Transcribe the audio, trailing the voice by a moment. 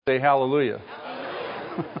Say hallelujah.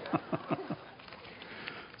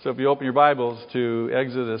 So if you open your Bibles to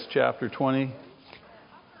Exodus chapter 20.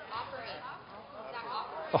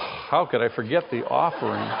 Oh, how could I forget the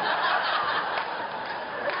offering?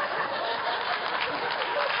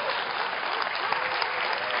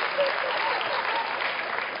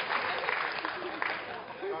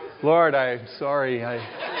 Lord, I'm sorry. I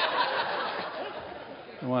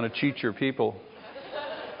want to cheat your people.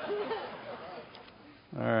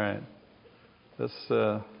 All right. Let's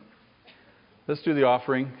do the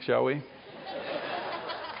offering, shall we?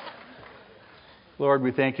 Lord,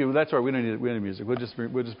 we thank you. That's right. We don't need music. We'll just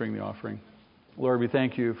bring the offering. Lord, we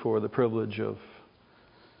thank you for the privilege of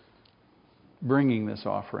bringing this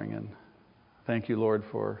offering, and thank you, Lord,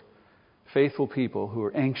 for faithful people who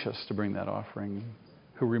are anxious to bring that offering,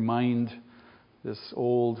 who remind this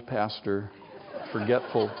old pastor,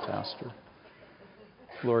 forgetful pastor.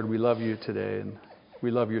 Lord, we love you today, and we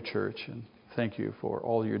love your church, and thank you for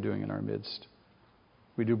all you're doing in our midst.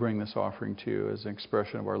 We do bring this offering to you as an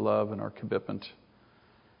expression of our love and our commitment.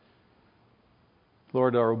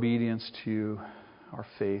 Lord, our obedience to you, our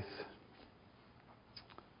faith.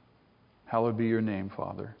 Hallowed be your name,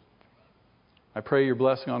 Father. I pray your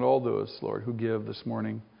blessing on all those, Lord, who give this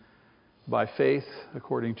morning by faith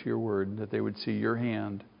according to your word, that they would see your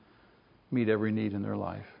hand meet every need in their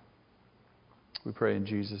life. We pray in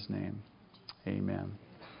Jesus' name. Amen.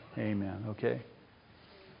 Amen. Okay.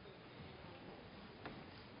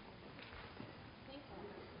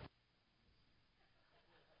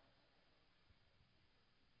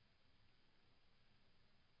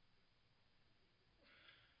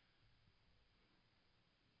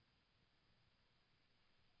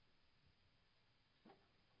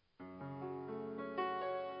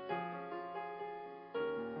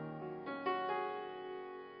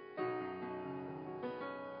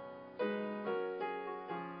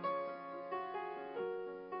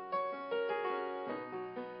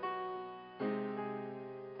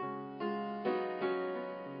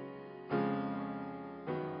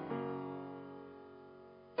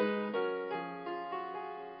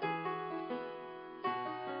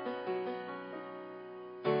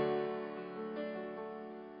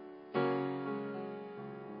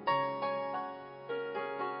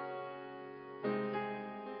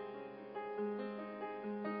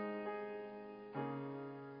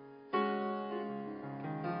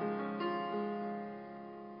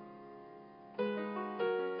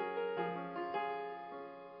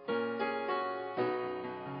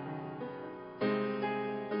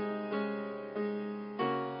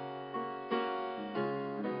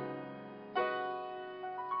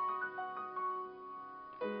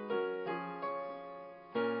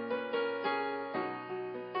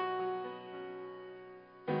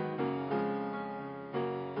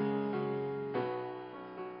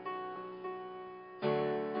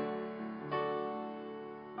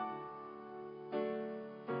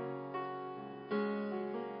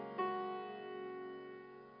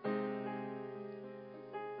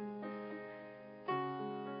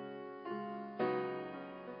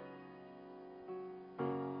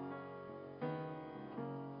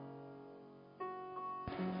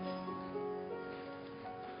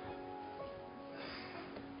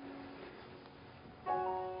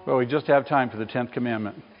 Well, we just have time for the 10th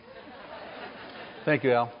commandment. Thank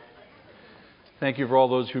you, Al. Thank you for all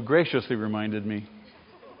those who graciously reminded me.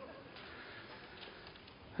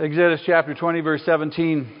 Exodus chapter 20, verse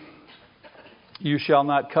 17. You shall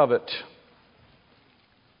not covet.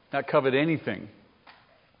 Not covet anything.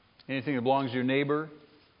 Anything that belongs to your neighbor.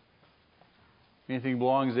 Anything that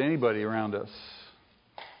belongs to anybody around us.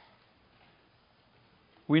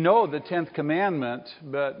 We know the 10th commandment,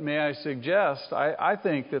 but may I suggest, I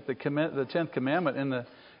think that the 10th commandment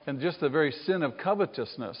and just the very sin of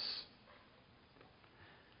covetousness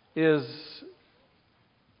is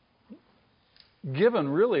given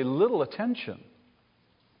really little attention.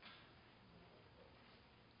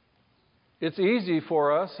 It's easy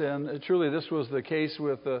for us, and truly this was the case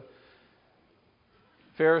with the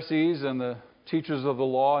Pharisees and the teachers of the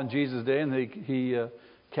law in Jesus' day, and he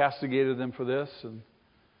castigated them for this.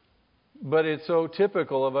 But it's so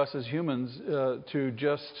typical of us as humans to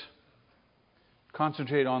just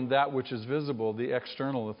concentrate on that which is visible, the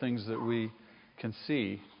external, the things that we can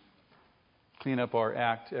see. Clean up our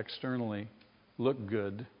act externally, look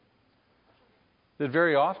good. That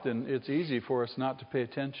very often it's easy for us not to pay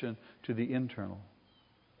attention to the internal,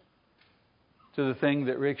 to the thing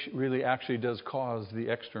that really actually does cause the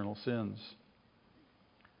external sins.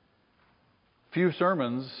 Few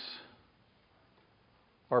sermons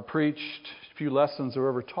are preached, few lessons are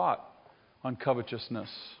ever taught on covetousness.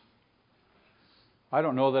 I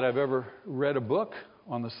don't know that I've ever read a book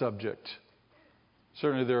on the subject.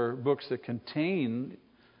 Certainly there are books that contain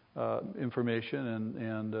information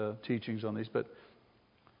and teachings on these, but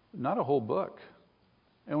not a whole book.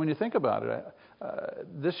 And when you think about it,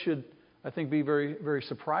 this should, I think, be very, very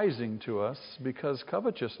surprising to us, because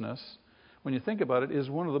covetousness, when you think about it, is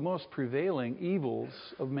one of the most prevailing evils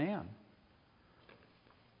of man.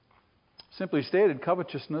 Simply stated,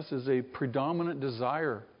 covetousness is a predominant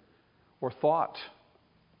desire or thought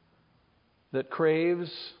that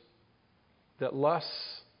craves, that lusts,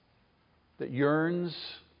 that yearns,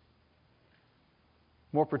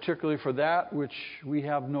 more particularly for that which we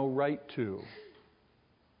have no right to.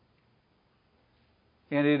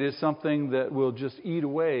 And it is something that will just eat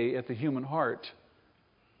away at the human heart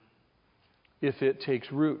if it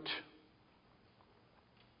takes root.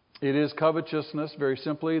 It is covetousness, very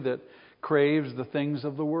simply, that craves the things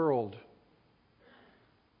of the world.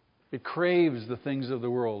 It craves the things of the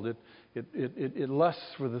world. It lusts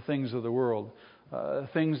for the things of the world,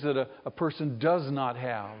 things that a person does not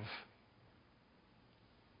have.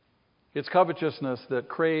 It's covetousness that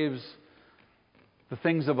craves the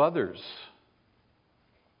things of others.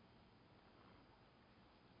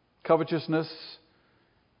 Covetousness,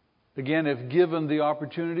 again, if given the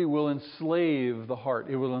opportunity, will enslave the heart.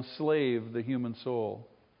 It will enslave the human soul.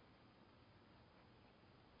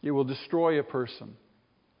 It will destroy a person.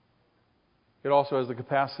 It also has the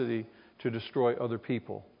capacity to destroy other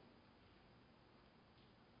people.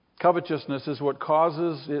 Covetousness is what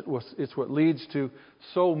causes, it's what leads to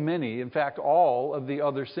so many, in fact, all of the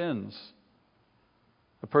other sins.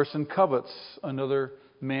 A person covets another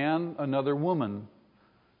man, another woman,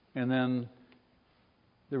 and then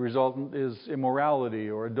the result is immorality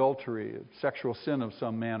or adultery, sexual sin of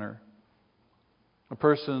some manner. A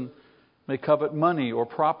person may covet money or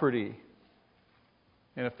property,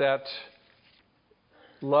 and if that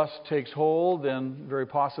lust takes hold, then very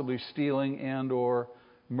possibly stealing and or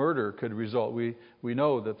murder could result. We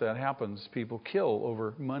know that happens. People kill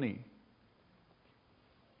over money.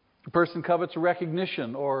 A person covets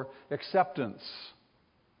recognition or acceptance,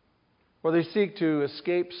 or they seek to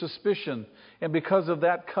escape suspicion, and because of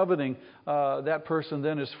that coveting, that person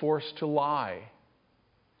then is forced to lie.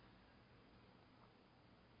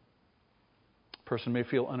 A person may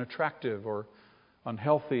feel unattractive or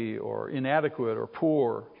unhealthy or inadequate or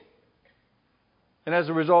poor. And as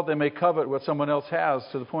a result, they may covet what someone else has,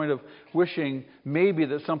 to the point of wishing maybe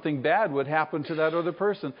that something bad would happen to that other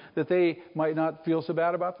person, that they might not feel so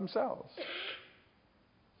bad about themselves.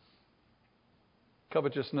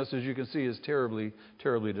 Covetousness, as you can see, is terribly,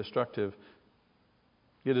 terribly destructive.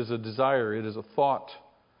 It is a desire, it is a thought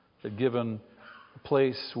that, given a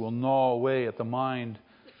place, will gnaw away at the mind,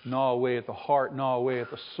 gnaw away at the heart, gnaw away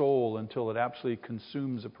at the soul, until it absolutely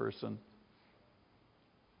consumes a person.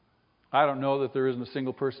 I don't know that there isn't a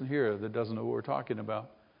single person here that doesn't know what we're talking about,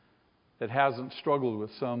 that hasn't struggled with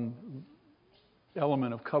some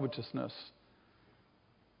element of covetousness,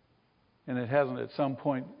 and it hasn't at some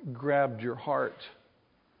point grabbed your heart,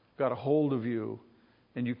 got a hold of you,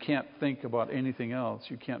 and you can't think about anything else.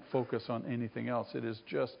 You can't focus on anything else. It is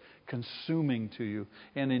just consuming to you.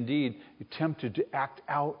 And indeed, you're tempted to act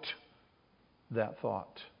out that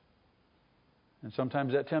thought. And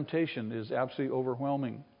sometimes that temptation is absolutely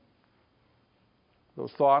overwhelming.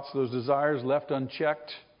 Those thoughts, those desires left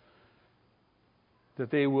unchecked,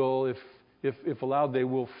 that they will, if allowed, they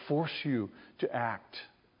will force you to act.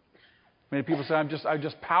 Many people say, I'm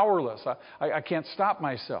just powerless. I can't stop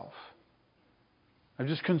myself. I'm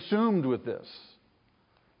just consumed with this.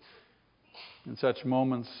 In such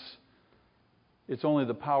moments, it's only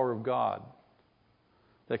the power of God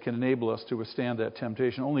that can enable us to withstand that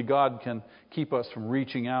temptation. Only God can keep us from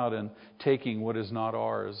reaching out and taking what is not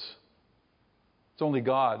ours. It's only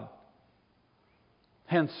God.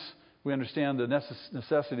 Hence, we understand the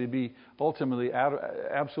necessity to be ultimately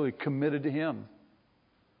absolutely committed to Him.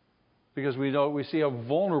 Because we see how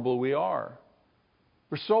vulnerable we are.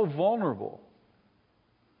 We're so vulnerable.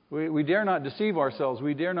 We dare not deceive ourselves.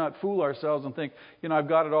 We dare not fool ourselves and think, I've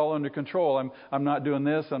got it all under control. I'm not doing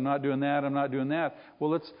this. I'm not doing that. I'm not doing that.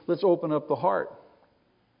 Well, let's open up the heart.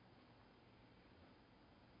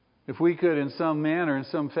 If we could, in some manner, in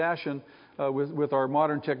some fashion, with our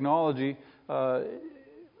modern technology,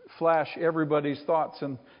 flash everybody's thoughts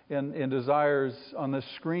and desires on the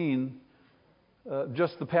screen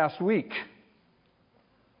just the past week,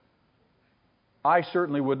 I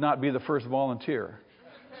certainly would not be the first volunteer.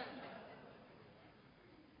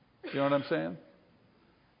 You know what I'm saying?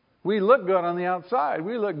 We look good on the outside.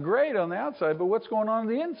 We look great on the outside, but what's going on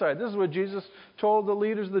the inside? This is what Jesus told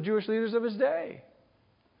the Jewish leaders of His day.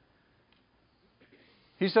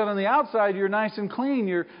 He said on the outside you're nice and clean.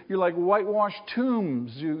 You're like whitewashed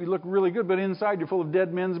tombs. You look really good, but inside you're full of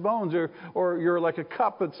dead men's bones. Or you're like a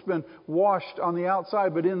cup that's been washed on the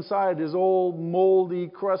outside, but inside is old, moldy,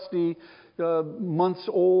 crusty,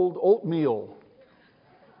 months-old oatmeal.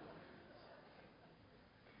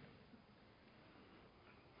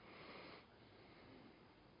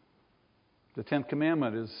 The 10th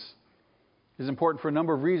commandment is important for a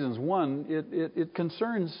number of reasons. One, it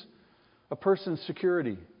concerns a person's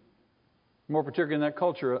security. More particularly in that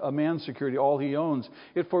culture, a man's security, all he owns.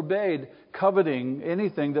 It forbade coveting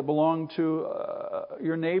anything that belonged to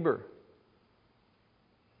your neighbor.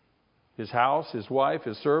 His house, his wife,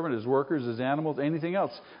 his servant, his workers, his animals, anything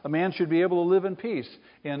else. A man should be able to live in peace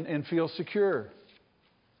and feel secure.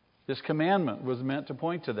 This commandment was meant to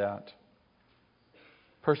point to that.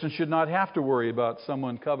 A person should not have to worry about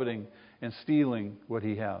someone coveting and stealing what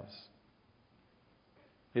he has.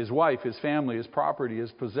 His wife, his family, his property,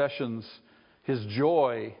 his possessions, his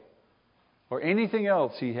joy, or anything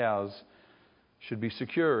else he has should be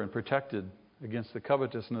secure and protected against the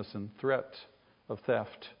covetousness and threat of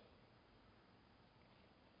theft.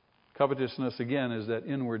 Covetousness, again, is that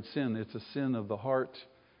inward sin. It's a sin of the heart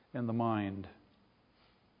and the mind.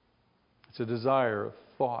 It's a desire of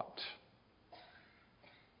thought.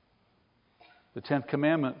 The 10th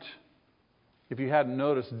commandment, if you hadn't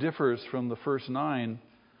noticed, differs from the first 9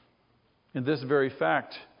 in this very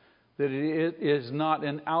fact that it is not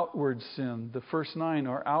an outward sin. The first 9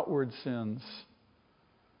 are outward sins.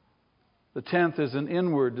 The 10th is an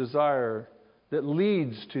inward desire that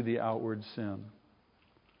leads to the outward sin.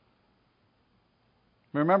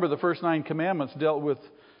 Remember, the first 9 commandments dealt with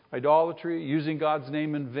idolatry, using God's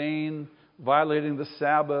name in vain, violating the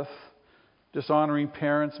Sabbath, dishonoring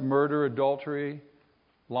parents, murder, adultery,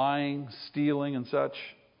 lying, stealing, and such.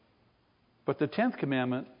 But the 10th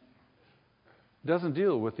commandment doesn't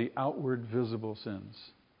deal with the outward visible sins.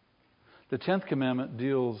 The 10th commandment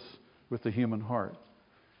deals with the human heart,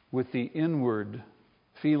 with the inward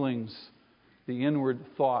feelings, the inward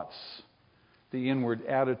thoughts, the inward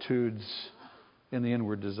attitudes, and the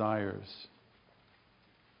inward desires.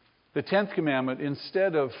 The 10th commandment,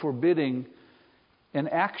 instead of forbidding an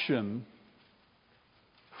action,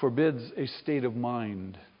 forbids a state of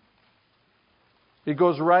mind. It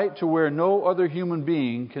goes right to where no other human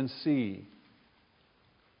being can see.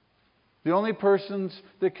 The only persons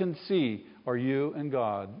that can see are you and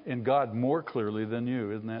God more clearly than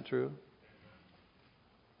you. Isn't that true?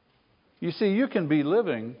 You see, you can be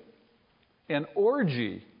living an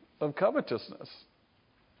orgy of covetousness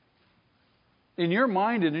in your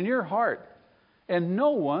mind and in your heart, and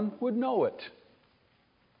no one would know it.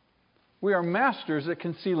 We are masters at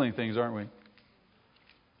concealing things, aren't we?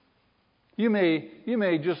 You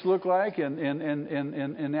may just look like and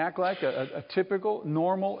act like a typical,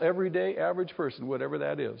 normal, everyday, average person, whatever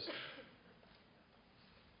that is.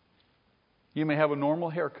 You may have a normal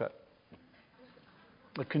haircut,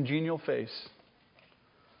 a congenial face,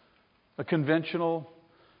 a conventional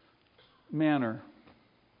manner.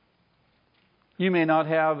 You may not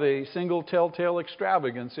have a single telltale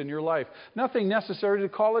extravagance in your life. Nothing necessary to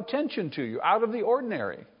call attention to you, out of the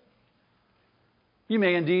ordinary. You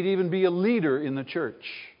may indeed even be a leader in the church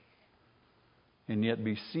and yet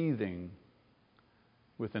be seething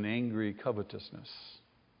with an angry covetousness.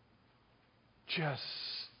 Just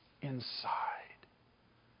inside.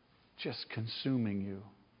 Just consuming you.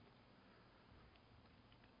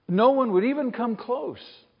 No one would even come close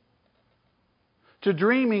to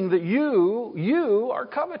dreaming that you are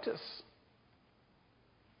covetous.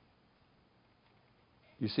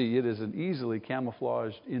 You see, it is an easily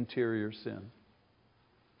camouflaged interior sin.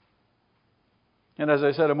 And as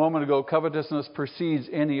I said a moment ago, covetousness precedes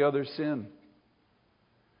any other sin.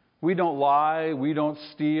 We don't lie, we don't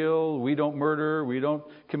steal, we don't murder, we don't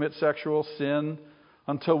commit sexual sin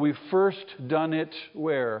until we've first done it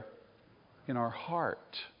where? In our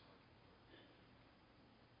heart.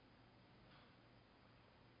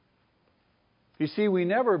 You see, we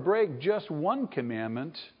never break just one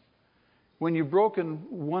commandment. When you've broken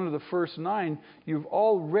one of the first 9, you've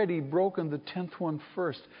already broken the 10th one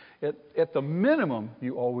first. At the minimum,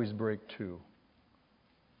 you always break 2.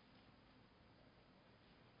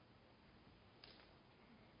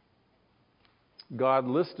 God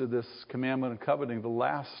listed this commandment of coveting,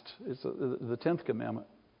 it's the 10th commandment.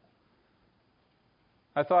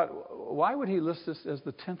 I thought, why would he list this as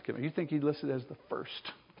the 10th commandment? You think he'd list it as the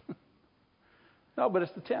first? No, but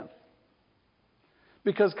it's the 10th.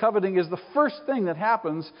 Because coveting is the first thing that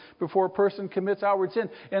happens before a person commits outward sin.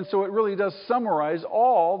 And so it really does summarize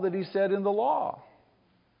all that he said in the law.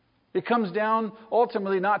 It comes down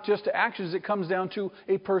ultimately not just to actions, it comes down to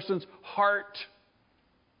a person's heart.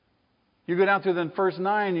 You go down through the first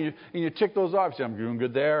 9 and you tick those off. You say, I'm doing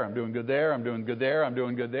good there, I'm doing good there, I'm doing good there, I'm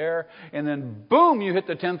doing good there. And then boom, you hit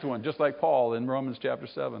the 10th one, just like Paul in Romans chapter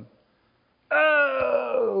 7.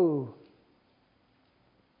 Oh!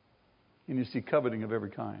 And you see coveting of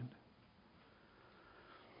every kind.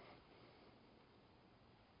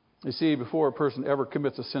 You see, before a person ever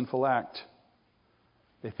commits a sinful act,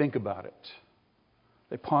 they think about it.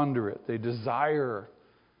 They ponder it. They desire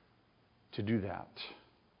to do that.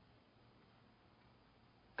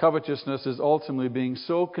 Covetousness is ultimately being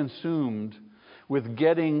so consumed with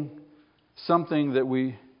getting something that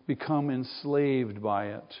we become enslaved by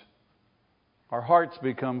it. Our hearts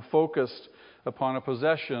become focused upon a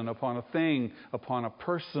possession, upon a thing, upon a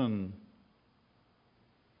person.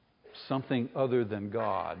 Something other than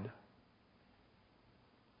God.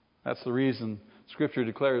 That's the reason Scripture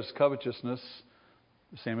declares covetousness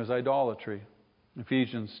the same as idolatry. In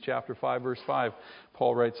Ephesians chapter 5, verse 5,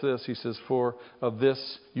 Paul writes this. He says, For of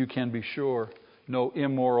this you can be sure, no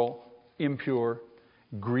immoral, impure,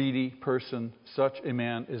 greedy person, such a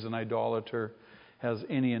man is an idolater, has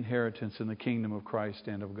any inheritance in the kingdom of Christ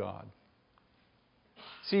and of God.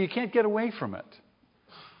 See, you can't get away from it.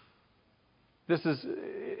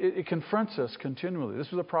 It confronts us continually. This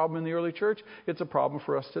was a problem in the early church. It's a problem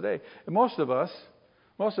for us today. And most of us,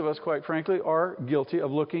 quite frankly, are guilty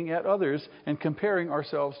of looking at others and comparing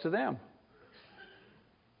ourselves to them.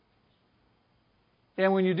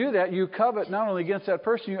 And when you do that, you covet not only against that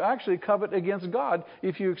person, you actually covet against God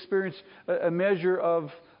if you experience a measure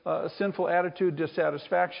of sinful attitude,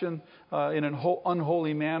 dissatisfaction in an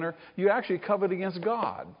unholy manner. You actually covet against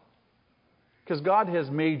God. Because God has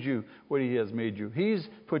made you what He has made you. He's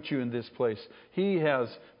put you in this place. He has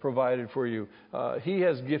provided for you. He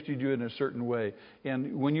has gifted you in a certain way.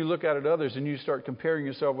 And when you look out at others and you start comparing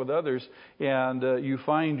yourself with others and you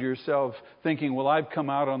find yourself thinking, well, I've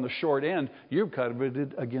come out on the short end, you've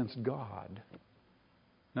coveted against God,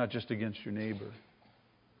 not just against your neighbor.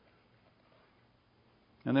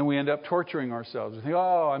 And then we end up torturing ourselves. We think,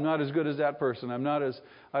 oh, I'm not as good as that person. I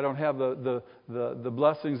don't have the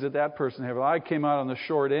blessings that that person has. Well, I came out on the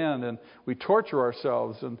short end, and we torture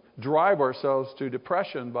ourselves and drive ourselves to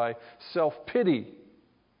depression by self-pity.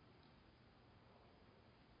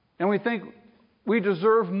 And we think we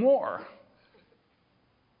deserve more.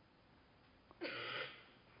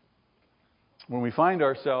 When we find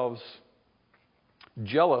ourselves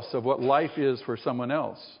jealous of what life is for someone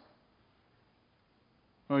else,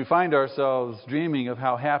 when we find ourselves dreaming of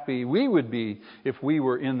how happy we would be if we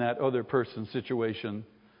were in that other person's situation,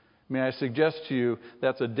 may I suggest to you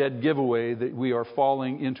that's a dead giveaway that we are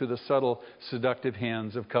falling into the subtle, seductive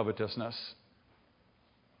hands of covetousness.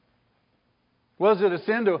 Was it a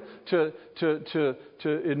sin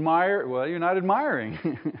to admire? Well, you're not admiring.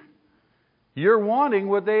 You're wanting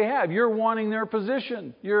what they have. You're wanting their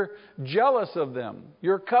position. You're jealous of them.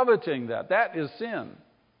 You're coveting that. That is sin.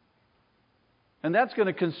 And that's going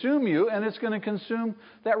to consume you, and it's going to consume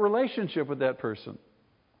that relationship with that person.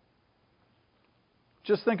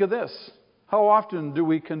 Just think of this. How often do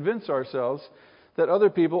we convince ourselves that other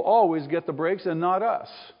people always get the breaks and not us?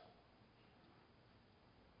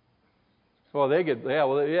 Well,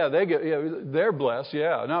 they're blessed,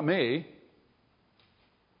 not me.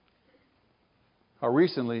 How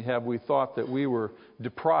recently have we thought that we were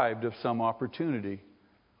deprived of some opportunity?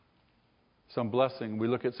 Some blessing. We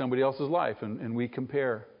look at somebody else's life and we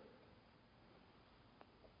compare.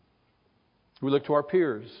 We look to our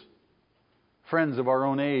peers, friends of our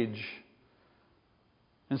own age,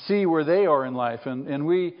 and see where they are in life. And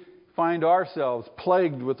we find ourselves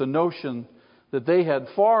plagued with the notion that they had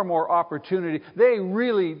far more opportunity. They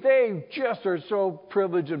just are so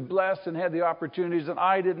privileged and blessed and had the opportunities that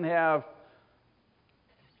I didn't have.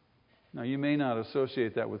 Now, you may not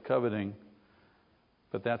associate that with coveting,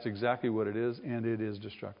 but that's exactly what it is, and it is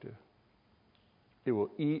destructive. It will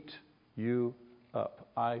eat you up,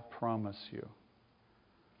 I promise you.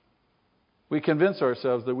 We convince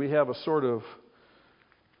ourselves that we have a sort of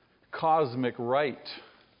cosmic right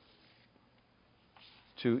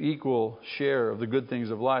to equal share of the good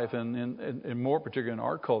things of life, and more particularly in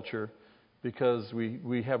our culture, because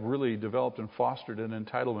we have really developed and fostered an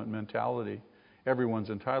entitlement mentality. Everyone's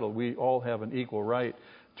entitled. We all have an equal right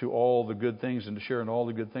to all the good things and to share in all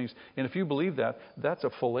the good things. And if you believe that, that's a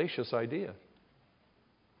fallacious idea.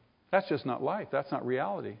 That's just not life. That's not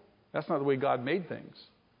reality. That's not the way God made things.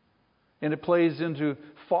 And it plays into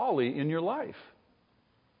folly in your life.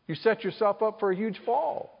 You set yourself up for a huge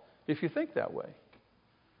fall if you think that way.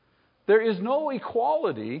 There is no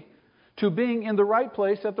equality to being in the right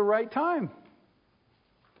place at the right time.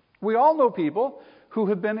 We all know people who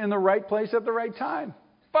have been in the right place at the right time.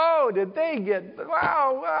 Oh, did they get,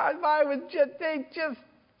 wow, I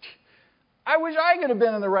wish I could have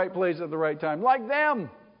been in the right place at the right time, like them.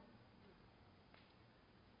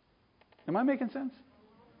 Am I making sense?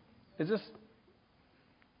 Is this,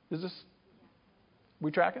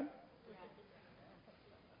 we tracking?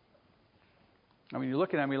 I mean, you're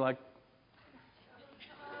looking at me like,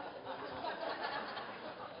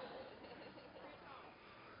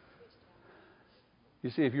 you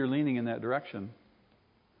see, if you're leaning in that direction,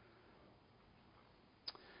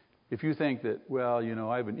 if you think that, well,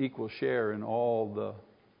 I have an equal share in all the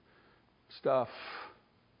stuff,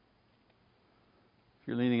 if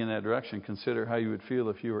you're leaning in that direction, consider how you would feel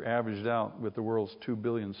if you were averaged out with the world's 2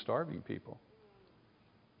 billion starving people.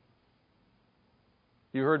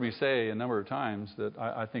 You heard me say a number of times that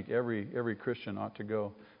I think every Christian ought to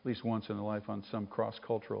go at least once in their life on some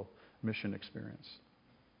cross-cultural mission experience.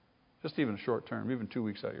 Just even short term, even 2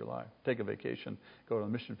 weeks out of your life. Take a vacation, go to the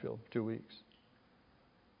mission field, 2 weeks.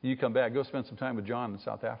 You come back, go spend some time with John in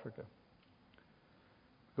South Africa.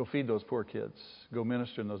 Go feed those poor kids. Go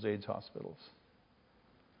minister in those AIDS hospitals.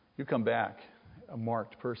 You come back a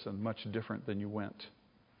marked person, much different than you went.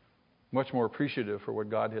 Much more appreciative for what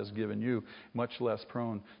God has given you, much less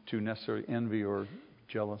prone to necessarily envy or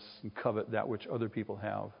jealous and covet that which other people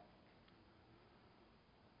have.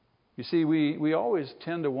 You see, we always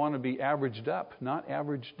tend to want to be averaged up, not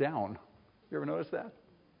averaged down. You ever notice that?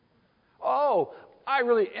 Oh, I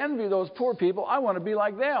really envy those poor people. I want to be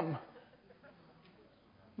like them.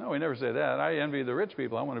 No, we never say that. I envy the rich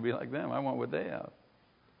people. I want to be like them. I want what they have.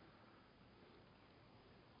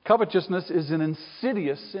 Covetousness is an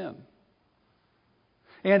insidious sin.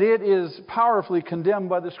 And it is powerfully condemned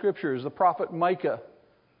by the Scriptures. The prophet Micah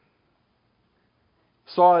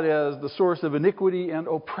saw it as the source of iniquity and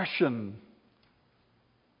oppression.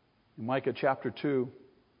 In Micah chapter 2,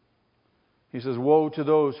 he says, "Woe to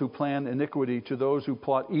those who plan iniquity, to those who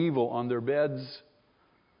plot evil on their beds.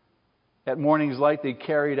 At morning's light they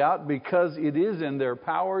carry it out, because it is in their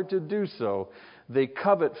power to do so. They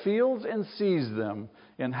covet fields and seize them,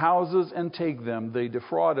 and houses and take them. They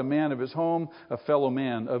defraud a man of his home, a fellow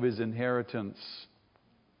man of his inheritance."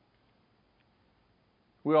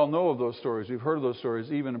 We all know of those stories. We've heard of those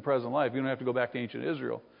stories even in present life. You don't have to go back to ancient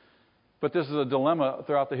Israel. But this is a dilemma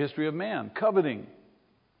throughout the history of man, coveting.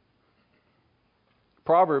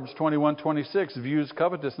 Proverbs 21:26 views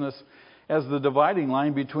covetousness as the dividing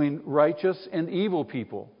line between righteous and evil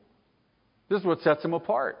people. This is what sets them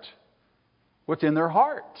apart. What's in their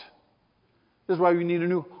heart. This is why we need a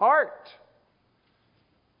new heart.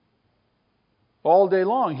 All day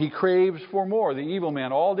long, he craves for more. The evil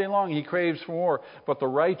man, all day long, he craves for more. But the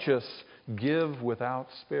righteous give without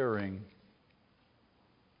sparing.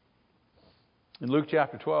 In Luke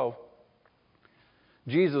chapter 12,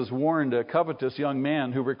 Jesus warned a covetous young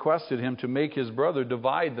man who requested him to make his brother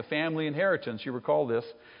divide the family inheritance. You recall this.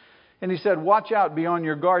 And he said, "Watch out, be on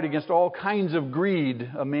your guard against all kinds of greed.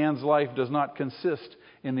 A man's life does not consist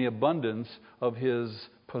in the abundance of his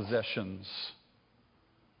possessions."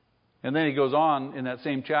 And then he goes on in that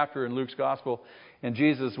same chapter in Luke's Gospel, and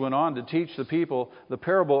Jesus went on to teach the people the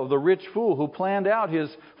parable of the rich fool who planned out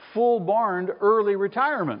his full-barned early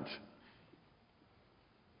retirement.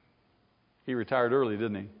 He retired early,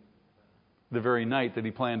 didn't he? The very night that he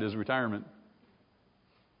planned his retirement.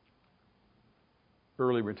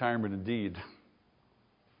 Early retirement indeed.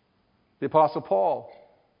 The Apostle Paul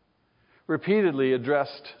repeatedly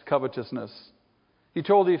addressed covetousness. He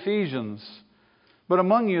told the Ephesians, "But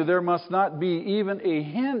among you there must not be even a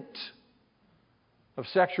hint of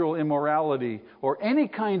sexual immorality or any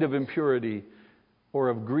kind of impurity or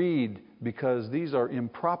of greed, because these are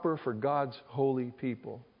improper for God's holy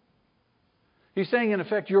people." He's saying, in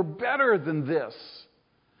effect, you're better than this.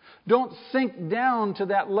 Don't sink down to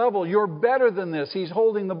that level. You're better than this. He's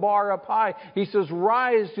holding the bar up high. He says,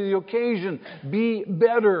 rise to the occasion. Be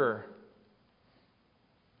better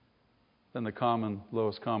than the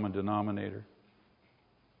lowest common denominator.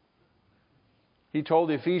 He told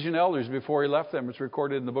the Ephesian elders before he left them, it's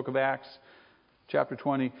recorded in the book of Acts, chapter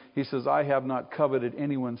 20, he says, "I have not coveted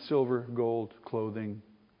anyone's silver, gold, clothing."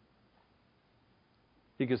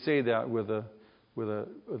 He could say that with a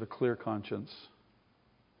clear conscience.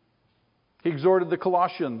 He exhorted the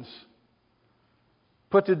Colossians,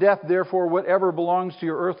 "Put to death, therefore, whatever belongs to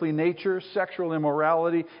your earthly nature, sexual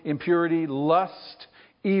immorality, impurity, lust,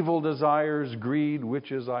 evil desires, greed,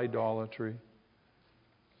 which is idolatry."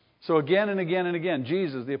 So again and again and again,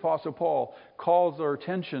 Jesus, the Apostle Paul, calls our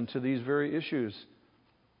attention to these very issues.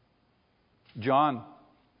 John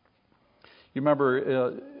You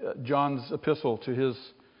remember John's epistle to his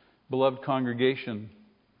beloved congregation,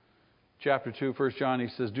 chapter 2, 1 John, he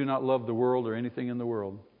says, do not love the world or anything in the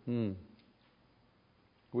world.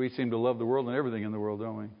 We seem to love the world and everything in the world,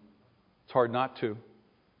 don't we? It's hard not to.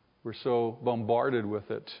 We're so bombarded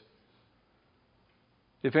with it.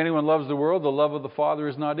 If anyone loves the world, the love of the Father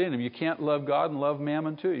is not in him. You can't love God and love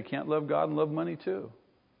mammon too. You can't love God and love money too.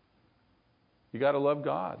 You got to love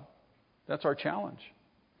God. That's our challenge.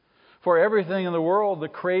 For everything in the world, the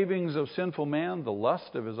cravings of sinful man, the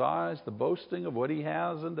lust of his eyes, the boasting of what he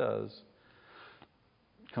has and does,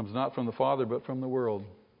 comes not from the Father but from the world.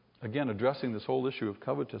 Again, addressing this whole issue of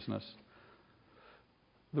covetousness.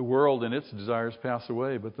 The world and its desires pass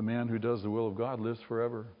away, but the man who does the will of God lives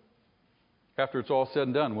forever. After it's all said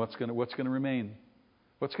and done, what's going to remain?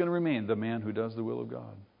 What's going to remain? The man who does the will of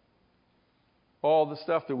God. All the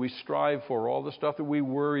stuff that we strive for, all the stuff that we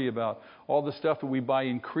worry about, all the stuff that we buy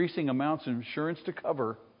increasing amounts of insurance to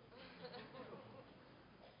cover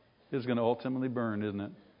is going to ultimately burn, isn't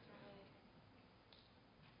it?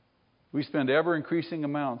 We spend ever increasing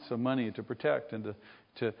amounts of money to protect and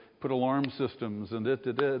to put alarm systems and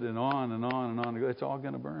and on and on and on. It's all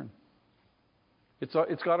going to burn.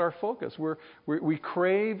 It's got our focus. We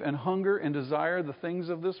crave and hunger and desire the things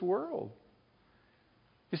of this world.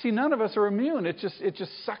 You see, none of us are immune. It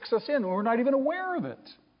just sucks us in. We're not even aware of it.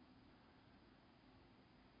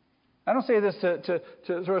 I don't say this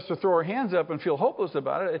for us to throw our hands up and feel hopeless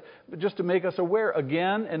about it, but just to make us aware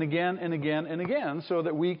again and again and again and again, so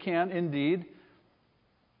that we can indeed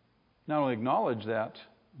not only acknowledge that,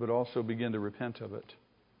 but also begin to repent of it.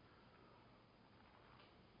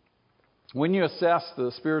 When you assess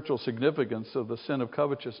the spiritual significance of the sin of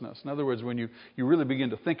covetousness, in other words, when you really begin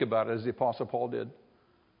to think about it, as the Apostle Paul did,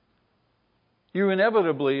 you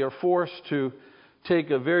inevitably are forced to take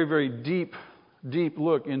a very, very deep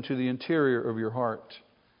look into the interior of your heart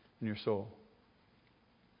and your soul.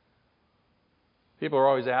 People are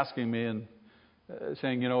always asking me and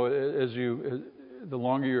saying, the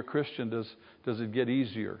longer you're a Christian, does it get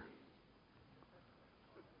easier?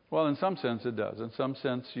 Well, in some sense it does. In some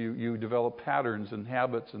sense you develop patterns and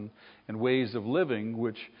habits and ways of living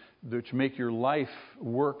which make your life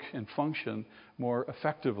work and function more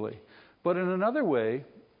effectively. But in another way,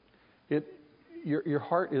 your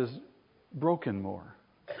heart is broken more.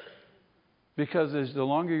 Because as the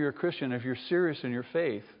longer you're a Christian, if you're serious in your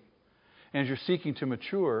faith, and as you're seeking to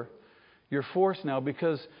mature, you're forced now,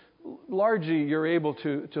 because largely you're able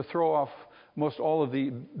to throw off most all of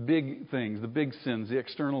the big things, the big sins, the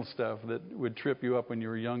external stuff that would trip you up when you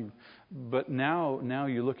were young. But now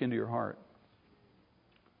you look into your heart.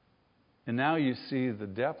 And now you see the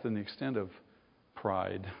depth and the extent of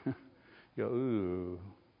pride. You go, ooh.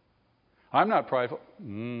 I'm not prideful.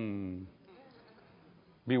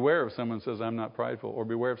 Beware if someone says, I'm not prideful. Or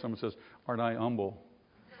beware if someone says, aren't I humble?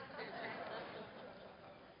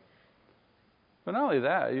 But not only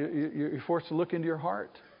that, you're forced to look into your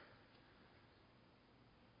heart.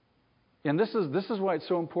 And this is why it's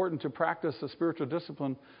so important to practice the spiritual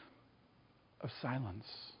discipline of silence,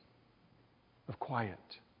 of quiet.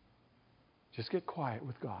 Just get quiet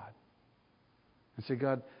with God. And say,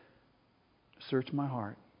 God, search my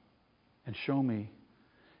heart and show me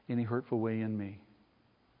any hurtful way in me.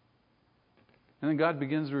 And then God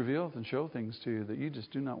begins to reveal and show things to you that you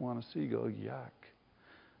just do not want to see. You go,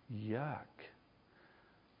 yuck.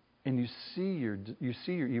 And you see your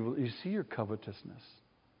evil, you see your covetousness.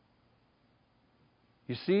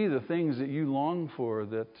 You see the things that you long for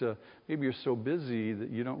that maybe you're so busy that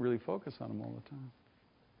you don't really focus on them all the time.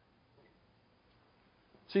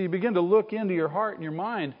 So you begin to look into your heart and your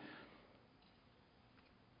mind,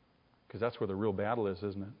 because that's where the real battle is,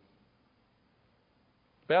 isn't it?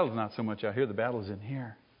 The battle's not so much out here, the battle's in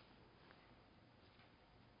here.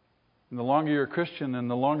 And the longer you're a Christian and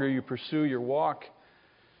the longer you pursue your walk,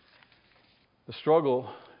 the struggle,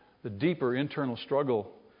 the deeper internal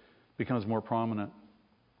struggle becomes more prominent.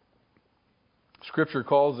 Scripture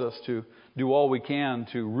calls us to do all we can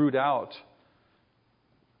to root out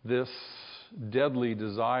this deadly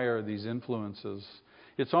desire, these influences.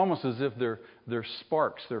 It's almost as if they're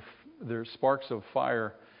sparks. They're sparks of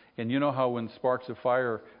fire. And you know how when sparks of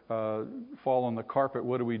fire fall on the carpet,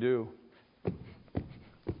 what do?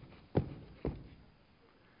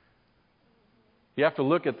 You have to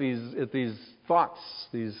look at these thoughts,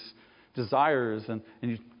 these desires, and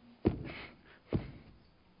you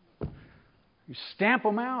stamp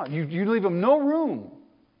them out. You leave them no room.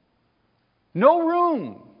 No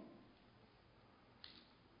room.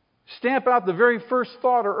 Stamp out the very first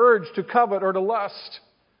thought or urge to covet or to lust.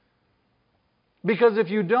 Because if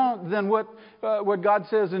you don't, then what God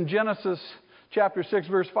says in Genesis chapter 6,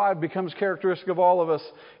 verse 5 becomes characteristic of all of us.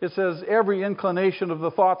 It says, every inclination of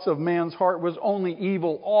the thoughts of man's heart was only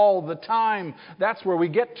evil all the time. That's where we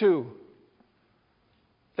get to.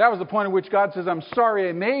 That was the point at which God says, I'm sorry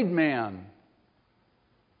I made man.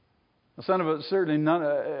 Some of us, certainly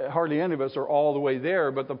hardly any of us are all the way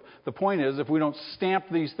there, but the point is, if we don't stamp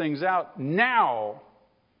these things out now,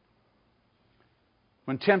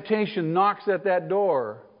 when temptation knocks at that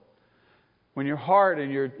door, when your heart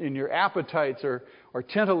and your appetites are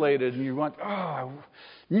titillated and you want,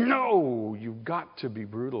 no, you've got to be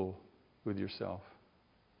brutal with yourself.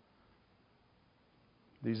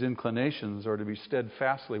 These inclinations are to be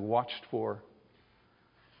steadfastly watched for,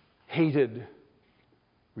 hated,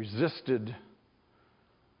 resisted.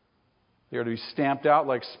 They are to be stamped out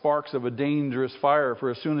like sparks of a dangerous fire,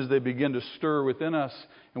 for as soon as they begin to stir within us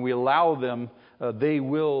and we allow them, they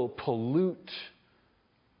will pollute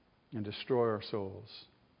and destroy our souls.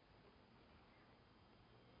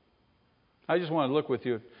 I just want to look with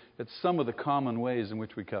you at some of the common ways in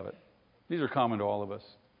which we covet. These are common to all of us.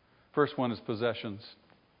 First one is possessions.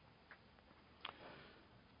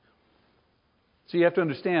 So you have to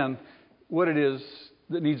understand what it is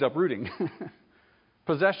that needs uprooting.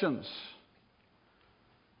 Possessions.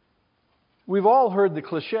 We've all heard the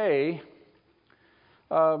cliche,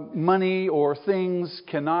 money or things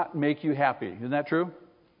cannot make you happy. Isn't that true?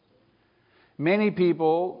 Many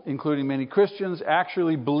people, including many Christians,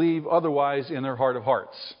 actually believe otherwise in their heart of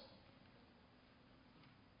hearts.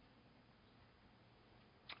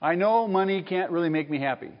 I know money can't really make me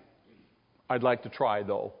happy. I'd like to try,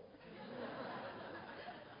 though.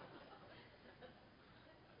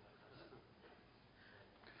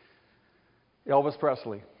 Elvis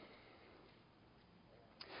Presley.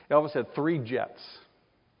 Elvis had 3 jets.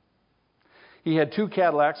 He had 2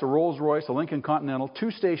 Cadillacs, a Rolls Royce, a Lincoln Continental,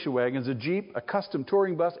 2 station wagons, a Jeep, a custom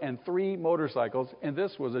touring bus, and 3 motorcycles. And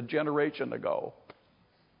this was a generation ago.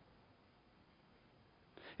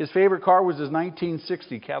 His favorite car was his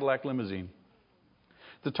 1960 Cadillac limousine.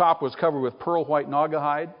 The top was covered with pearl white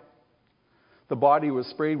Naugahyde. The body was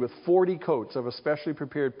sprayed with 40 coats of a specially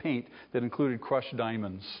prepared paint that included crushed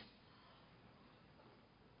diamonds.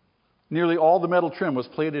 Nearly all the metal trim was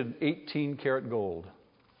plated in 18-karat gold.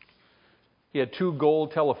 He had 2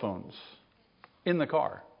 gold telephones in the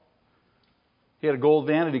car. He had a gold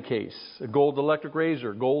vanity case, a gold electric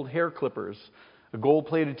razor, gold hair clippers, a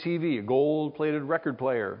gold-plated TV, a gold-plated record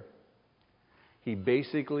player. He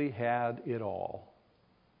basically had it all.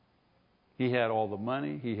 He had all the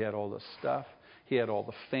money. He had all the stuff. He had all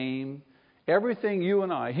the fame. Everything you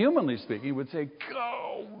and I, humanly speaking, would say,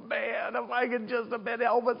 oh, man, if I could just have been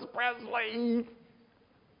Elvis Presley.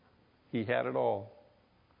 He had it all.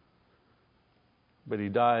 But he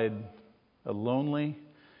died a lonely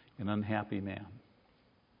and unhappy man.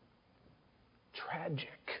 Tragic.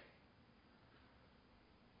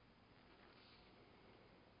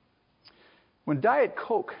 When Diet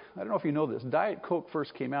Coke, I don't know if you know this, Diet Coke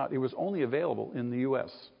first came out, it was only available in the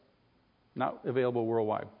U.S., not available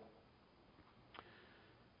worldwide.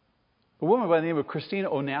 A woman by the name of Christina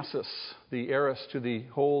Onassis, the heiress to the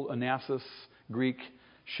whole Onassis Greek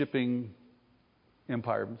shipping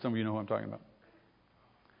empire. Some of you know who I'm talking about.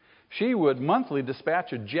 She would monthly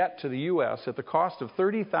dispatch a jet to the U.S. at the cost of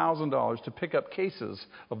 $30,000 to pick up cases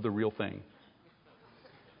of the real thing.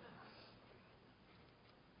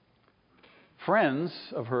 Friends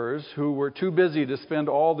of hers who were too busy to spend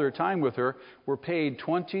all their time with her were paid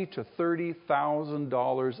 $20,000 to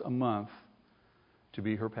 $30,000 a month to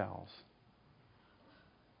be her pals.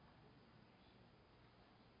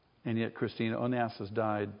 And yet Christina Onassis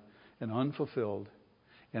died an unfulfilled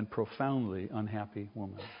and profoundly unhappy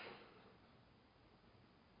woman.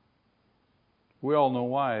 We all know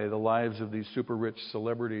why the lives of these super rich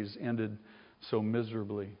celebrities ended so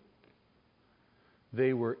miserably.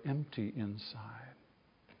 They were empty inside.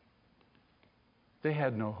 They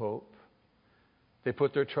had no hope. They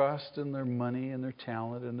put their trust in their money and their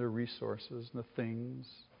talent and their resources and the things.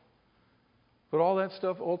 But all that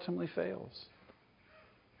stuff ultimately fails.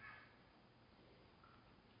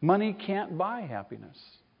 Money can't buy happiness.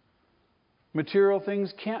 Material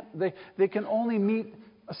things can't. They can only meet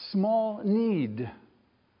a small need.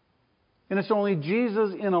 And it's only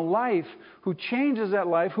Jesus in a life who changes that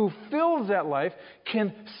life, who fills that life,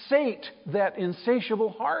 can sate that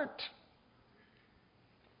insatiable heart.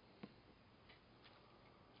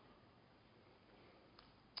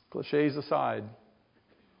 Clichés aside,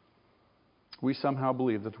 we somehow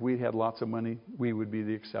believe that if we had lots of money, we would be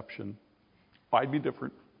the exception. I'd be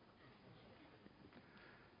different.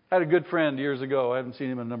 I had a good friend years ago. I haven't seen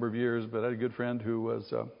him in a number of years, but I had a good friend who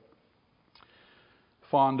was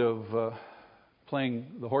fond of playing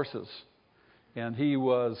the horses. And he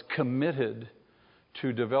was committed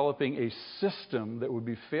to developing a system that would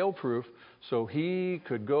be fail-proof so he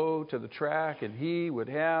could go to the track and he would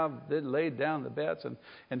have laid down the bets.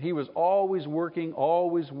 And he was always working,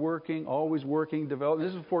 developing.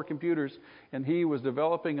 This is before computers. And he was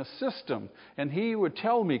developing a system. And he would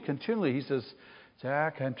tell me continually, he says,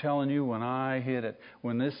 Zach, I'm telling you, when I hit it,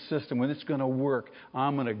 when this system, when it's going to work,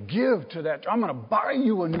 I'm going to give to that. I'm going to buy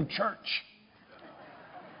you a new church.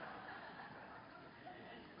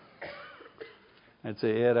 I'd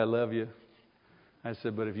say, Ed, I love you. I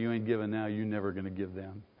said, but if you ain't giving now, you're never going to give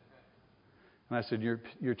then. And I said,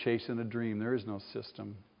 you're chasing a dream. There is no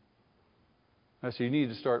system. I said, you need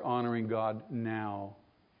to start honoring God now.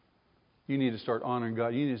 You need to start honoring God.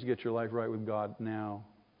 You need to get your life right with God now.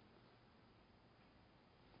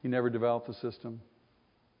 He never developed a system.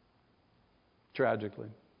 Tragically.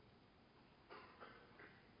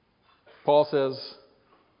 Paul says,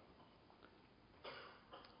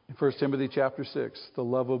 in 1 Timothy chapter 6, the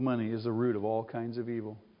love of money is the root of all kinds of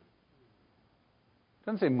evil. It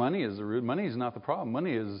doesn't say money is the root. Money is not the problem.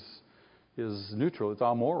 Money is neutral. It's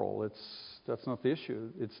amoral. That's not the issue.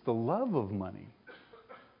 It's the love of money.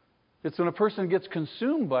 It's when a person gets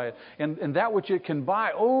consumed by it and that which it can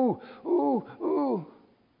buy.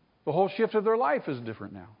 The whole shift of their life is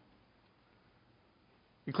different now.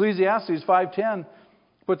 Ecclesiastes 5:10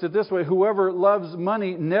 puts it this way: whoever loves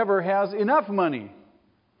money never has enough money.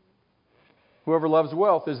 Whoever loves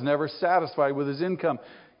wealth is never satisfied with his income.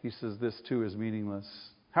 He says this too is meaningless.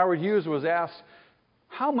 Howard Hughes was asked,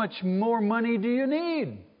 how much more money do you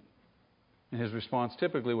need? And his response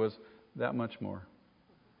typically was, that much more.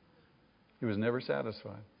 He was never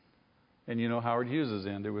satisfied. And you know Howard Hughes'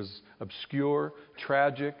 end. It was obscure,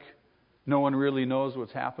 tragic. No one really knows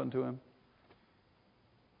what's happened to him.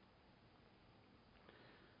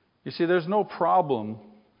 You see, there's no problem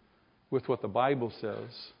with what the Bible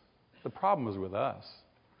says. The problem is with us.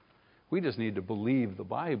 We just need to believe the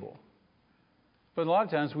Bible. But a lot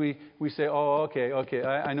of times we say, oh, okay,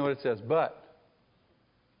 I know what it says, but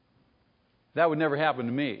that would never happen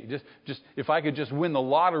to me. Just if I could just win the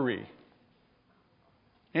lottery.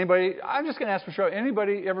 Anybody, I'm just going to ask for show.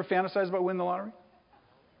 Anybody ever fantasize about winning the lottery?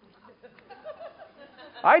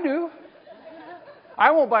 I do. I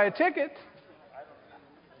won't buy a ticket.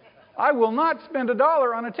 I will not spend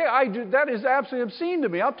 $1 on a ticket. That is absolutely obscene to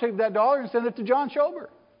me. I'll take that $1 and send it to John Schober.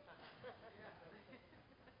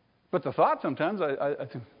 But the thought sometimes, I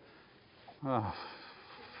think, oh,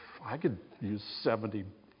 I could use $78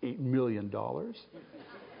 million. What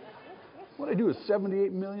do I do with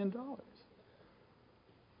 $78 million?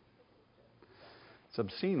 It's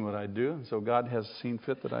obscene what I do, and so God has seen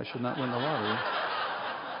fit that I should not win the lottery.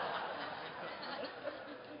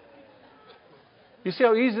 You see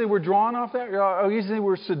how easily we're drawn off that? How easily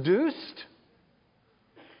we're seduced?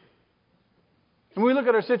 And we look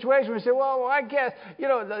at our situation, we say, well, I guess,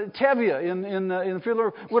 Tevye in the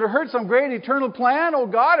field would have heard some great eternal plan. Oh,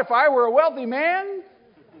 God, if I were a wealthy man.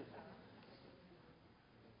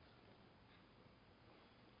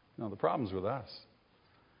 No, the problem's with us.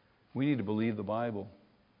 We need to believe the Bible.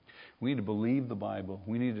 We need to believe the Bible.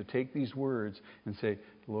 We need to take these words and say,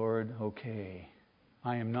 Lord, okay,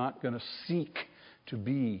 I am not going to seek to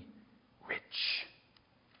be rich.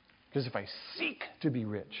 Because if I seek to be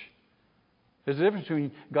rich, there's a difference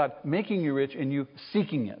between God making you rich and you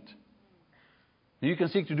seeking it. You can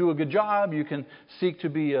seek to do a good job. You can seek to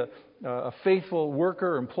be a faithful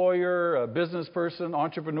worker, employer, a business person,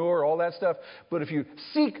 entrepreneur, all that stuff. But if you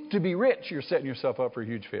seek to be rich, you're setting yourself up for a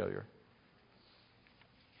huge failure.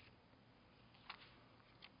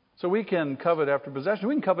 So we can covet after possession.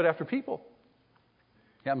 We can covet after people.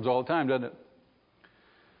 It happens all the time, doesn't it?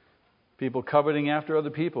 People coveting after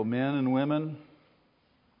other people, men and women,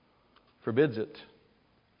 forbids it.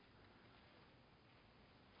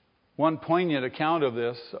 One poignant account of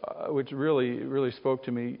this, which really spoke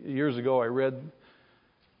to me years ago, I read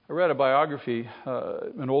a biography.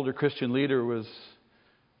 An older Christian leader was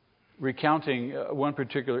recounting one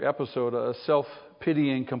particular episode, a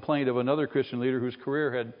self-pitying complaint of another Christian leader whose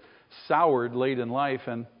career had soured late in life.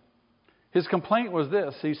 And his complaint was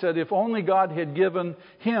this. He said, if only God had given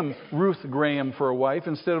him Ruth Graham for a wife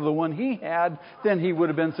instead of the one he had, then he would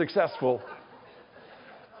have been successful.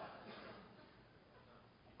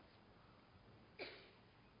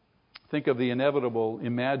 Think of the inevitable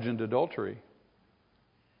imagined adultery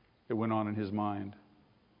that went on in his mind.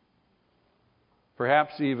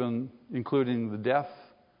 Perhaps even including the death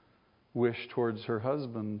wish towards her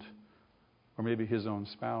husband or maybe his own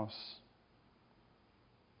spouse.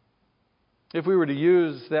 If we were to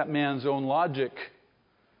use that man's own logic,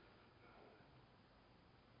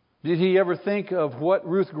 Did he ever think of what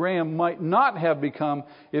Ruth Graham might not have become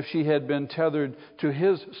if she had been tethered to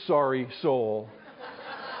his sorry soul?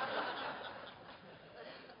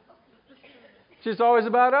 It's just always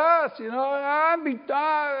about us, you know.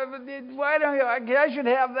 Why don't you? I should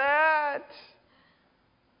have that.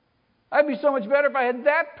 I'd be so much better if I had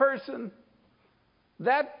that person,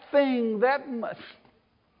 that thing, that much.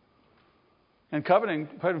 And coveting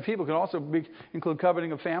people can also include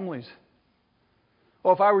coveting of families.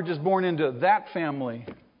 Well, if I were just born into that family,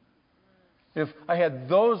 if I had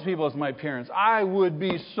those people as my parents, I would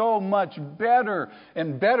be so much better,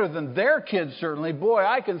 and better than their kids, certainly. Boy,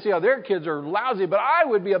 I can see how their kids are lousy, but I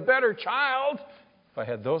would be a better child if I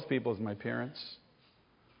had those people as my parents.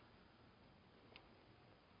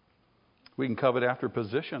 We can covet after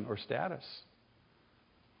position or status.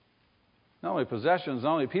 Not only possessions,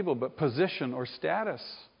 not only people, but position or status.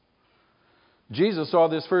 Jesus saw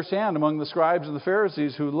this firsthand among the scribes and the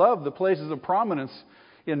Pharisees who loved the places of prominence.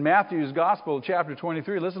 In Matthew's Gospel, chapter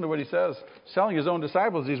 23, listen to what he says. He's telling his own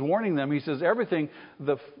disciples, he's warning them. He says, everything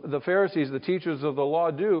the Pharisees, the teachers of the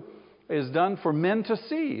law, do is done for men to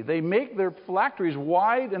see. They make their phylacteries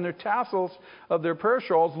wide and their tassels of their prayer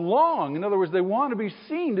shawls long. In other words, they want to be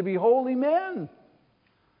seen to be holy men.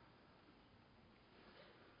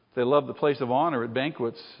 They love the place of honor at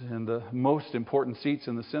banquets and the most important seats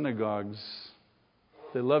in the synagogues.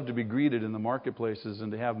 They love to be greeted in the marketplaces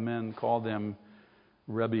and to have men call them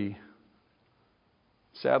Rebbe.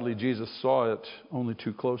 Sadly, Jesus saw it only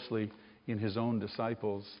too closely in his own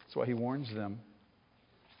disciples. That's why he warns them.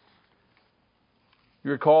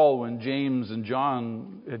 You recall when James and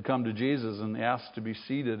John had come to Jesus and asked to be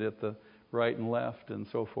seated at the right and left and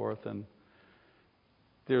so forth. And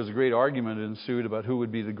there was a great argument ensued about who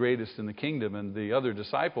would be the greatest in the kingdom. And the other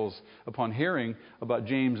disciples, upon hearing about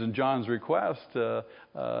James and John's request,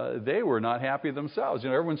 they were not happy themselves. You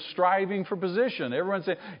know, everyone's striving for position. Everyone's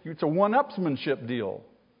saying it's a one-upsmanship deal.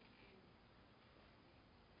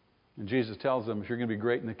 And Jesus tells them, if you're going to be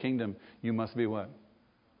great in the kingdom, you must be what?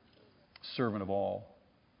 Servant of all.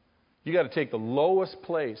 You got to take the lowest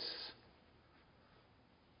place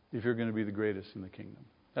if you're going to be the greatest in the kingdom.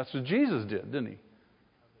 That's what Jesus did, didn't he?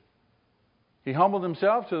 He humbled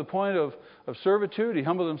himself to the point of servitude. He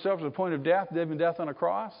humbled himself to the point of death, even death on a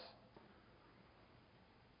cross.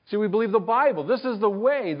 See, we believe the Bible. This is the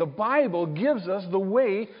way. The Bible gives us the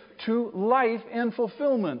way to life and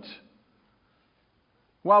fulfillment.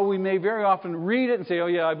 While we may very often read it and say, oh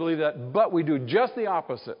yeah, I believe that, but we do just the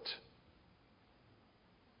opposite.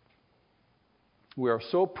 We are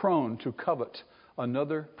so prone to covet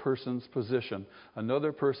another person's position,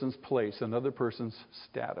 another person's place, another person's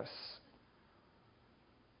status.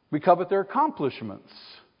 We covet their accomplishments.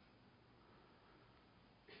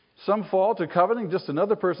 Some fall to coveting just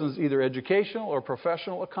another person's either educational or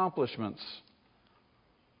professional accomplishments.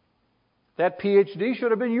 That PhD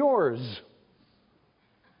should have been yours.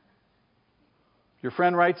 Your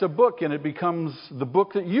friend writes a book and it becomes the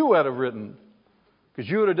book that you would have written because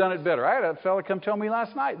you would have done it better. I had a fellow come tell me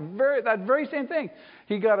last night that very same thing.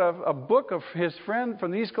 He got a book of his friend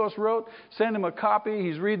from the East Coast wrote, sent him a copy.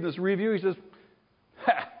 He's reading this review. He says,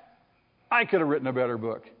 I could have written a better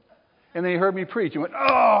book. And then he heard me preach. He went,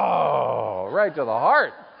 oh, right to the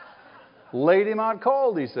heart. Laid him out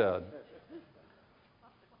cold, he said.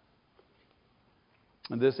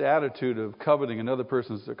 And this attitude of coveting another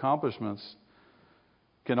person's accomplishments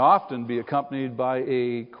can often be accompanied by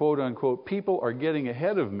a quote-unquote, people are getting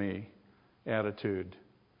ahead of me attitude.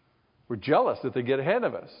 We're jealous that they get ahead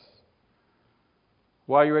of us.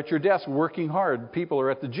 While you're at your desk working hard, people are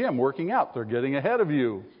at the gym working out. They're getting ahead of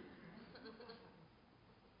you.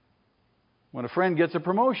 When a friend gets a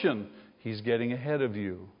promotion, he's getting ahead of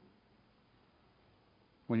you.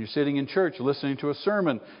 When you're sitting in church listening to a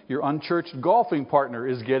sermon, your unchurched golfing partner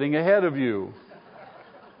is getting ahead of you.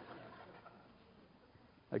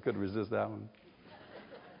 I couldn't resist that one.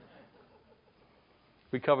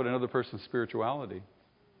 We covet another person's spirituality.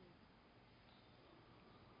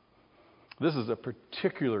 This is a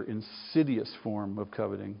particular insidious form of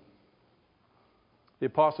coveting. The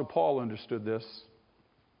Apostle Paul understood this.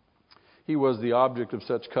 He was the object of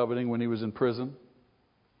such coveting when he was in prison.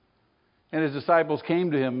 And his disciples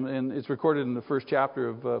came to him, and it's recorded in the first chapter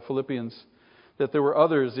of Philippians, that there were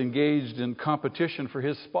others engaged in competition for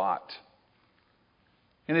his spot.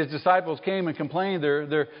 And his disciples came and complained.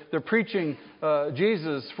 They're preaching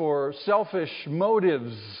Jesus for selfish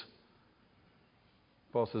motives.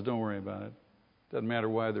 Paul says, don't worry about it. Doesn't matter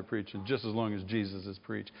why they're preaching, just as long as Jesus is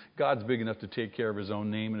preached. God's big enough to take care of his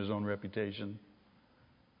own name and his own reputation.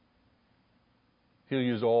 He'll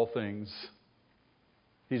use all things.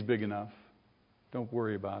 He's big enough. Don't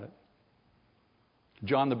worry about it.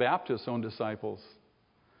 John the Baptist's own disciples,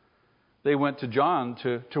 they went to John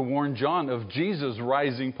to warn John of Jesus'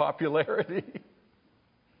 rising popularity.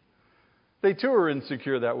 They too are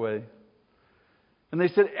insecure that way. And they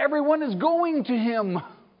said, everyone is going to him.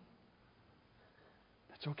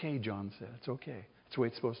 That's okay, John said. It's okay. It's the way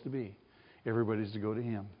it's supposed to be. Everybody's to go to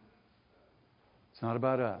him. It's not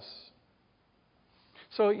about us.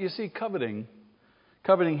 So you see, coveting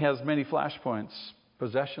has many flashpoints.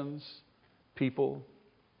 Possessions, people,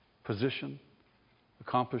 position,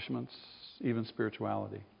 accomplishments, even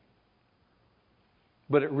spirituality.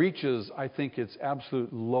 But it reaches, I think, its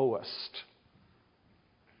absolute lowest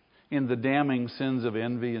in the damning sins of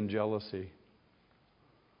envy and jealousy,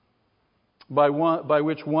 by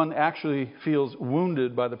which one actually feels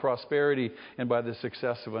wounded by the prosperity and by the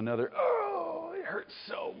success of another. Oh, it hurts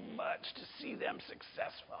so much to see them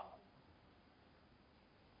successful.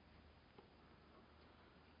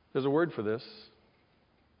 There's a word for this.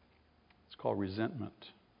 It's called resentment.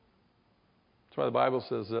 That's why the Bible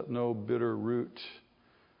says that no bitter root,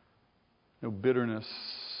 no bitterness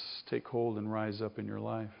take hold and rise up in your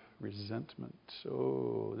life. Resentment.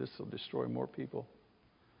 Oh, this will destroy more people.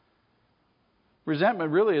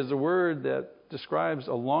 Resentment really is a word that describes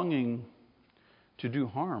a longing to do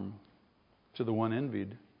harm to the one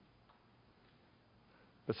envied.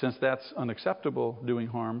 But since that's unacceptable, doing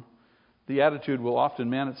harm, the attitude will often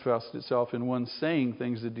manifest itself in one saying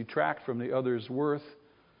things that detract from the other's worth,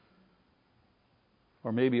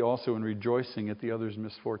 or maybe also in rejoicing at the other's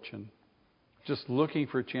misfortune. Just looking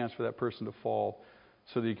for a chance for that person to fall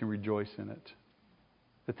so that you can rejoice in it.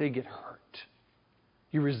 That they get hurt.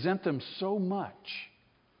 You resent them so much.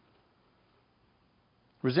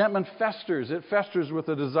 Resentment festers. It festers with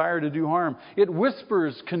a desire to do harm. It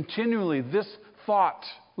whispers continually this thought.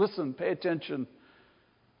 Listen, pay attention.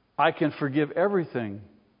 I can forgive everything,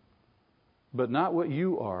 but not what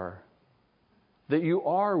you are. That you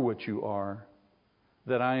are what you are.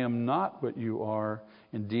 That I am not what you are.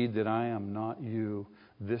 Indeed, that I am not you.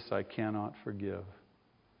 This I cannot forgive.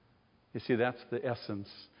 You see, that's the essence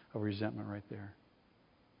of resentment right there.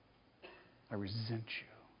 I resent you.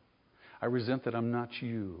 I resent that I'm not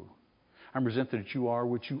you. I resent that you are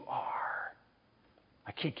what you are.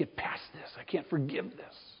 I can't get past this. I can't forgive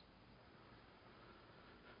this.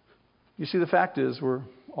 You see, the fact is we're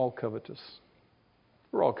all covetous.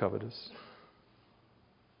 We're all covetous.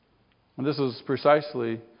 And this is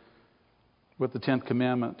precisely what the 10th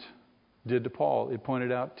commandment did to Paul. It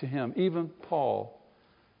pointed out to him, even Paul,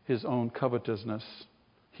 his own covetousness.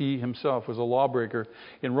 He himself was a lawbreaker.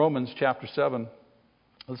 In Romans chapter 7,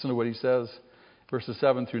 listen to what he says, verses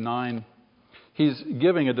 7 through 9. He's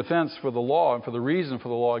giving a defense for the law and for the reason for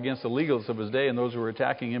the law against the legalists of his day and those who were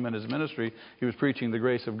attacking him in his ministry. He was preaching the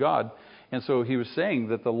grace of God. And so he was saying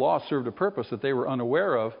that the law served a purpose that they were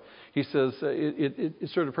unaware of. He says, it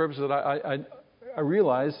served a purpose that I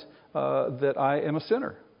realize that I am a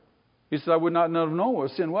sinner. He said, I would not have known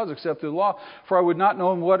what sin was except through the law, for I would not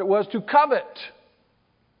know what it was to covet.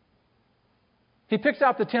 He picks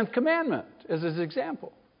out the 10th commandment as his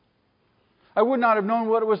example. I would not have known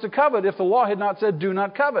what it was to covet if the law had not said, do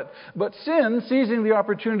not covet. But sin, seizing the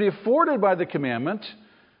opportunity afforded by the commandment,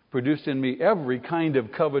 produced in me every kind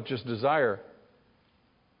of covetous desire.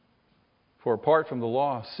 For apart from the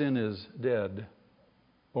law, sin is dead.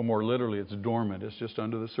 Or more literally, it's dormant. It's just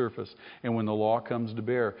under the surface. And when the law comes to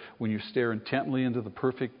bear, when you stare intently into the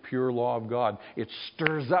perfect, pure law of God, it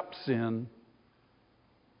stirs up sin.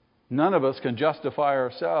 None of us can justify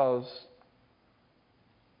ourselves.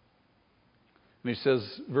 And he says,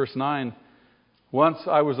 verse 9, once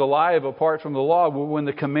I was alive apart from the law. When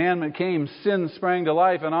the commandment came, sin sprang to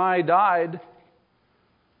life and I died.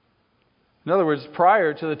 In other words,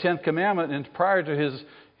 prior to the 10th commandment and prior to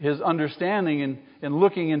his understanding and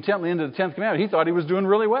looking intently into the 10th commandment, he thought he was doing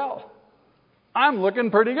really well. I'm looking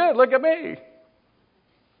pretty good. Look at me.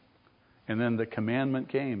 And then the commandment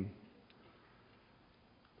came.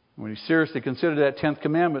 When he seriously considered that 10th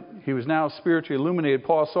commandment, he was now spiritually illuminated.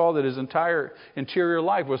 Paul saw that his entire interior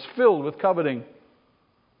life was filled with coveting.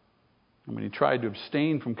 And when he tried to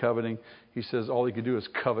abstain from coveting, he says all he could do is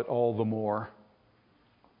covet all the more.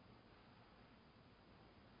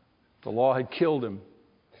 The law had killed him.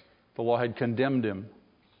 The law had condemned him.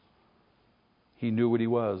 He knew what he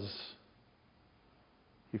was.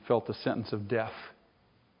 He felt the sentence of death.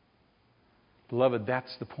 Beloved,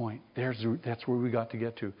 that's the point. That's where we got to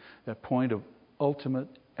get to. That point of ultimate,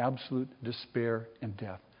 absolute despair and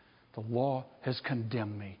death. The law has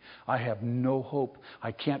condemned me. I have no hope.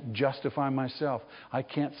 I can't justify myself. I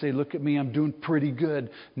can't say, look at me, I'm doing pretty good.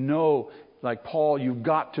 No, like Paul, you've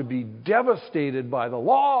got to be devastated by the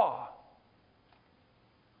law.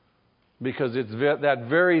 Because it's that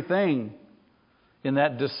very thing, in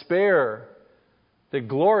that despair, that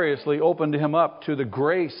gloriously opened him up to the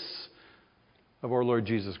grace of our Lord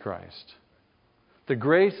Jesus Christ. The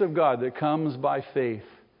grace of God that comes by faith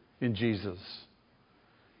in Jesus.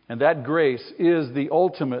 And that grace is the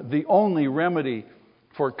ultimate, the only remedy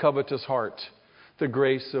for a covetous heart. The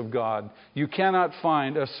grace of God. You cannot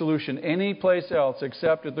find a solution anyplace else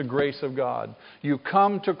except at the grace of God. You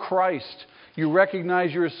come to Christ. You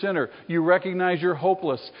recognize you're a sinner. You recognize you're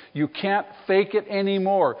hopeless. You can't fake it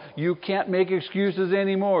anymore. You can't make excuses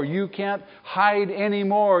anymore. You can't hide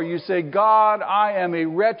anymore. You say, God, I am a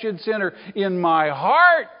wretched sinner in my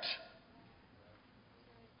heart.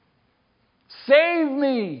 Save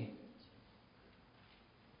me.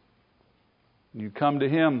 You come to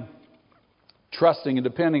Him, trusting and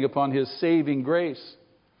depending upon His saving grace.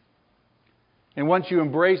 And once you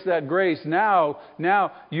embrace that grace, now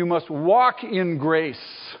you must walk in grace.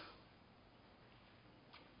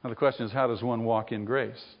 Now the question is, how does one walk in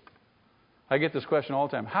grace? I get this question all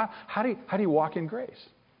the time. How do you walk in grace?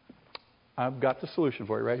 I've got the solution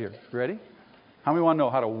for you right here. Ready? How many want to know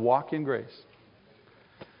how to walk in grace?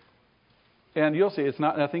 And you'll see, it's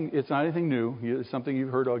not anything new. It's something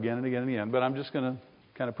you've heard again and again and again. But I'm just going to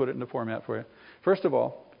kind of put it in the format for you. First of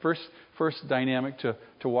all, first dynamic to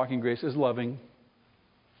walking grace is loving.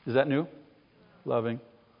 Is that new? Loving.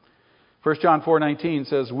 1 John 4:19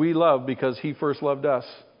 says, we love because He first loved us.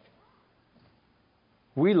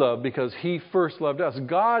 We love because He first loved us.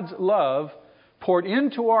 God's love poured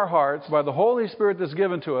into our hearts by the Holy Spirit that's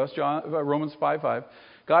given to us, Romans 5:5.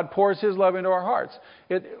 God pours His love into our hearts.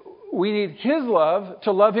 We need His love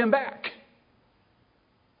to love Him back.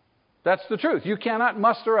 That's the truth. You cannot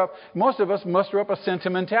muster up, most of us muster up a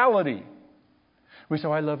sentimentality. We say,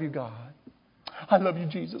 I love you, God. I love you,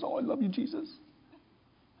 Jesus. Oh, I love you, Jesus.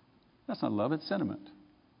 That's not love, it's sentiment.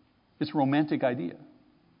 It's a romantic idea.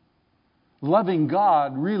 Loving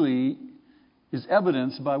God really is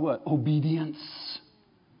evidenced by what? Obedience.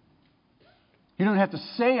 You don't have to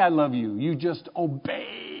say I love you. You just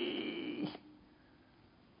obey.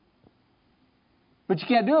 But you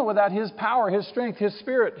can't do it without His power, His strength, His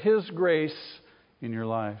Spirit, His grace in your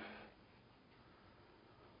life.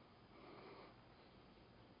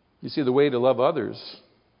 You see, the way to love others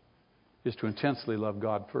is to intensely love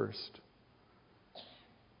God first.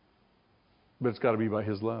 But it's got to be by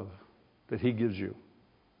His love that He gives you.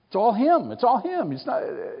 It's all Him. It's all Him.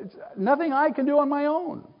 It's nothing I can do on my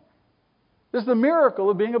own. This is the miracle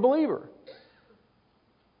of being a believer.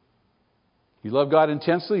 You love God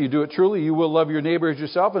intensely, you do it truly, you will love your neighbor as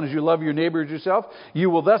yourself, and as you love your neighbor as yourself,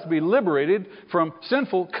 you will thus be liberated from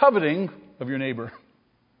sinful coveting of your neighbor.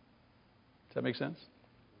 Does that make sense?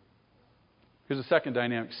 Here's a second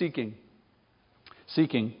dynamic, seeking.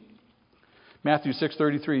 Seeking. Matthew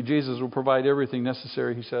 6:33, Jesus will provide everything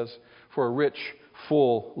necessary, He says, for a rich,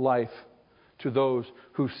 full life to those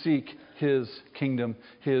who seek His kingdom,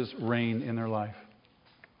 His reign in their life.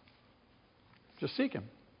 Just seek Him.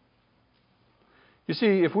 You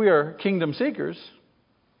see, if we are kingdom seekers,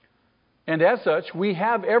 and as such, we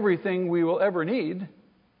have everything we will ever need,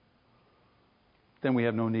 then we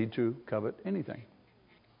have no need to covet anything.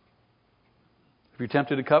 If you're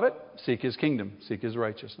tempted to covet, seek His kingdom, seek His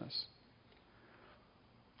righteousness.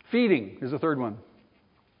 Feeding is the third one.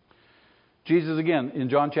 Jesus, again, in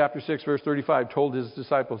John chapter 6, verse 35, told His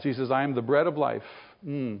disciples, He says, I am the bread of life.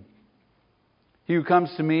 He who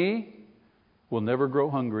comes to me will never grow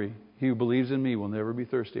hungry. He who believes in me will never be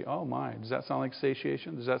thirsty. Oh my, does that sound like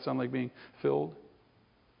satiation? Does that sound like being filled?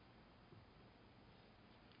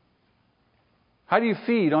 How do you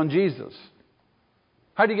feed on Jesus?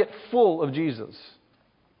 How do you get full of Jesus?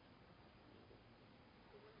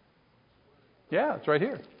 Yeah, it's right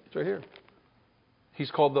here. It's right here. He's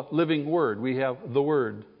called the living Word. We have the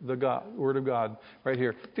Word, the God, Word of God right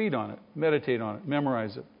here. Feed on it. Meditate on it.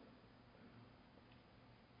 Memorize it.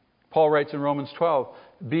 Paul writes in Romans 12,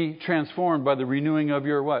 be transformed by the renewing of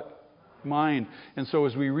your what? Mind. And so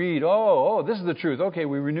as we read, this is the truth. Okay,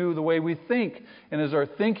 we renew the way we think. And as our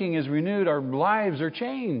thinking is renewed, our lives are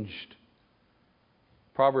changed.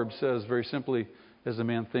 Proverbs says very simply, as a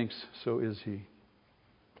man thinks, so is he.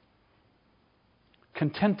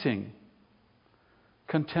 Contenting.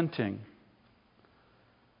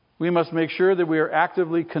 We must make sure that we are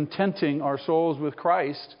actively contenting our souls with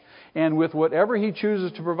Christ and with whatever He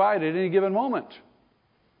chooses to provide at any given moment.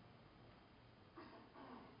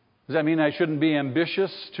 Does that mean I shouldn't be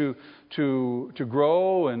ambitious to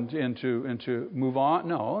grow and to move on?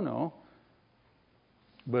 No.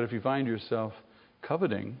 But if you find yourself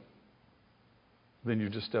coveting, then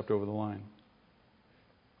you've just stepped over the line.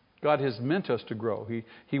 God has meant us to grow.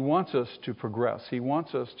 He wants us to progress. He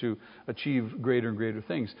wants us to achieve greater and greater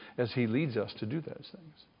things as He leads us to do those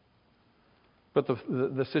things. But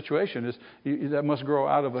the situation is that must grow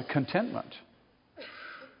out of a contentment.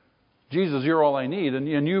 Jesus, you're all I need,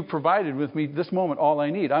 and you provided with me this moment all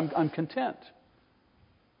I need. I'm content.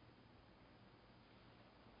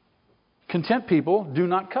 Content people do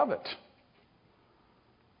not covet.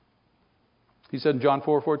 He said in John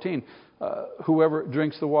 4:14, whoever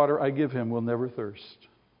drinks the water I give him will never thirst.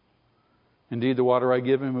 Indeed, the water I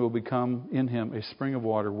give him will become in him a spring of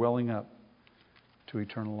water welling up to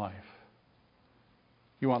eternal life.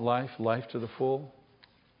 You want life to the full?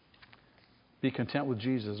 Be content with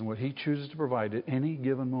Jesus and what He chooses to provide at any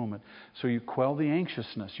given moment. So you quell the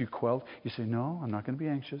anxiousness. You say, no, I'm not going to be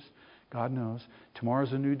anxious. God knows.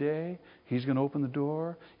 Tomorrow's a new day. He's going to open the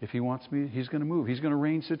door. If He wants me, He's going to move. He's going to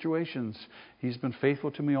arrange situations. He's been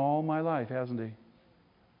faithful to me all my life, hasn't He?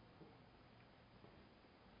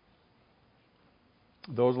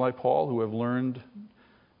 Those like Paul who have learned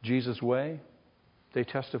Jesus' way, they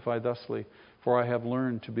testify thusly, for I have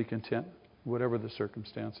learned to be content, whatever the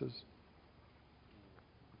circumstances.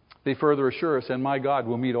 They further assure us, and my God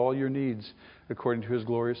will meet all your needs according to His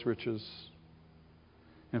glorious riches.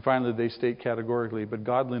 And finally, they state categorically, but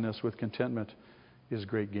godliness with contentment is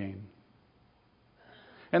great gain.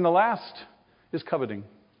 And the last is coveting.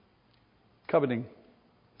 Coveting.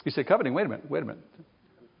 You say, coveting? Wait a minute.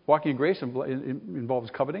 Walking in grace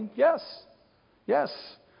involves coveting? Yes.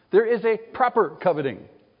 There is a proper coveting.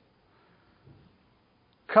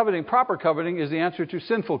 Coveting, proper coveting, is the answer to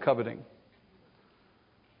sinful coveting.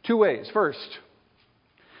 Two ways. First,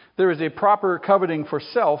 there is a proper coveting for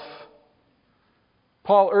self.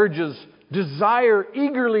 Paul urges, desire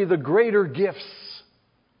eagerly the greater gifts.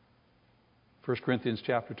 1 Corinthians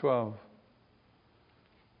chapter 12.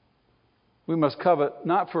 We must covet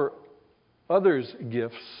not for others'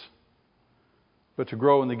 gifts, but to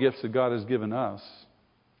grow in the gifts that God has given us,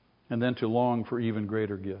 and then to long for even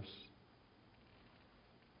greater gifts.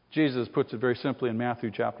 Jesus puts it very simply in Matthew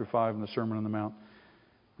chapter 5 in the Sermon on the Mount.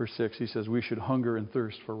 Verse 6, He says, we should hunger and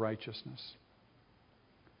thirst for righteousness.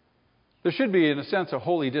 There should be, in a sense, a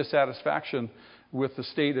holy dissatisfaction with the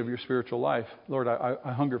state of your spiritual life. Lord,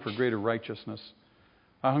 I hunger for greater righteousness.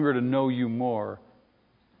 I hunger to know You more.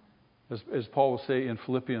 As Paul will say in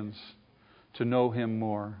Philippians, to know Him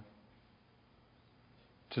more.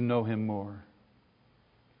 To know Him more.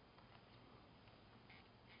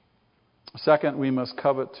 Second, we must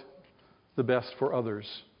covet the best for others.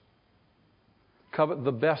 Covet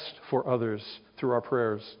the best for others through our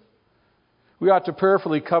prayers. We ought to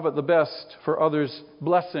prayerfully covet the best for others'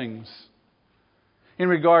 blessings in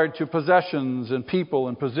regard to possessions and people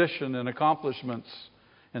and position and accomplishments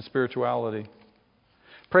and spirituality.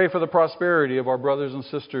 Pray for the prosperity of our brothers and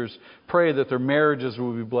sisters. Pray that their marriages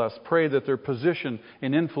will be blessed. Pray that their position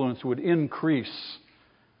and influence would increase.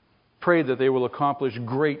 Pray that they will accomplish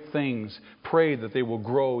great things. Pray that they will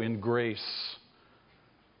grow in grace.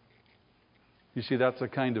 You see, that's a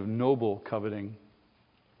kind of noble coveting,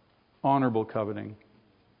 honorable coveting,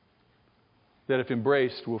 that if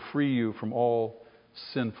embraced will free you from all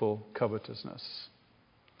sinful covetousness.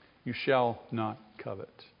 You shall not covet.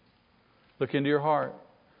 Look into your heart.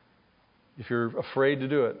 If you're afraid to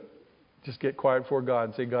do it, just get quiet before God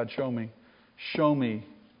and say, God, show me. Show me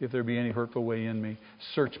if there be any hurtful way in me.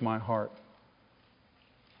 Search my heart.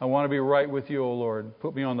 I want to be right with You, O Lord.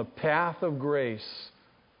 Put me on the path of grace.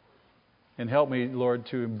 And help me, Lord,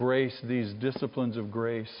 to embrace these disciplines of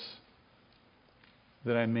grace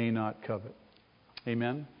that I may not covet.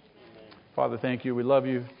 Amen? Father, thank You. We love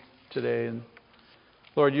You today. And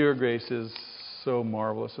Lord, Your grace is so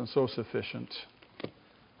marvelous and so sufficient.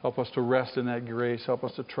 Help us to rest in that grace. Help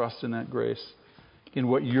us to trust in that grace, in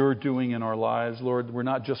what You're doing in our lives. Lord, we're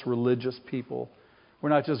not just religious people. We're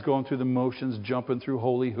not just going through the motions, jumping through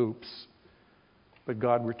holy hoops. But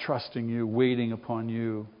God, we're trusting You, waiting upon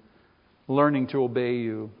You, learning to obey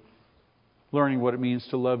You, learning what it means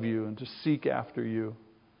to love You and to seek after You.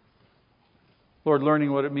 Lord,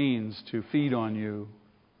 learning what it means to feed on You.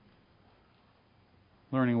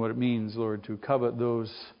 Learning what it means, Lord, to covet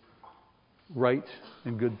those right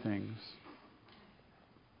and good things.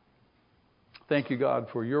 Thank You, God,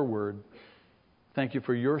 for Your word. Thank You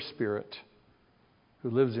for Your Spirit who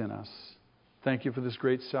lives in us. Thank You for this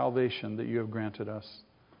great salvation that You have granted us.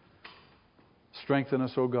 Strengthen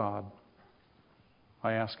us, O God.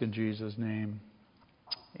 I ask in Jesus' name.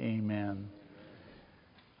 Amen.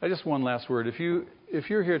 Just one last word. If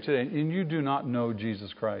you're here today and you do not know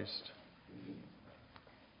Jesus Christ,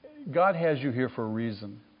 God has you here for a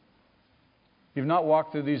reason. You've not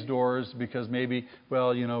walked through these doors because maybe,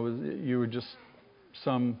 well, you were just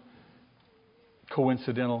some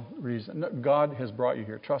coincidental reason. No, God has brought you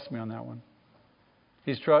here. Trust me on that one.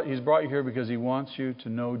 He's brought you here because He wants you to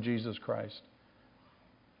know Jesus Christ.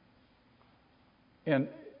 And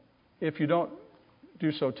if you don't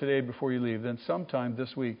do so today before you leave, then sometime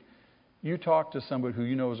this week, you talk to somebody who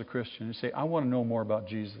you know is a Christian and say, I want to know more about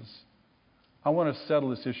Jesus. I want to settle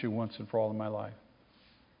this issue once and for all in my life.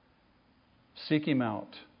 Seek Him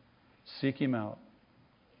out. Seek Him out.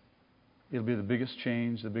 It'll be the biggest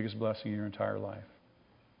change, the biggest blessing in your entire life.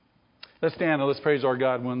 Let's stand and let's praise our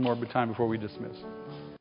God one more time before we dismiss.